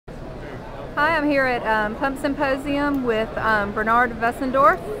Hi, I'm here at Pump Symposium with Bernard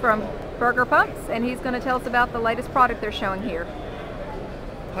Wessendorf from Boerger Pumps, and he's going to tell us about the latest product they're showing here.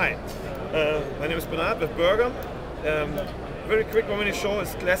 Hi, my name is Bernard with Boerger. Very quick, what I'm going to show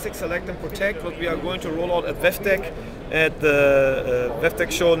is Classic Select and Protect, what we are going to roll out at WEFTEC at the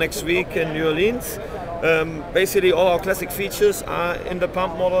WEFTEC show next week in New Orleans. Basically all our classic features are in the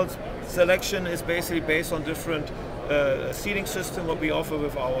pump models. Selection is basically based on different seating system what we offer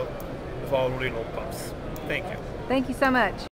with our rolling load pumps. Thank you. Thank you so much.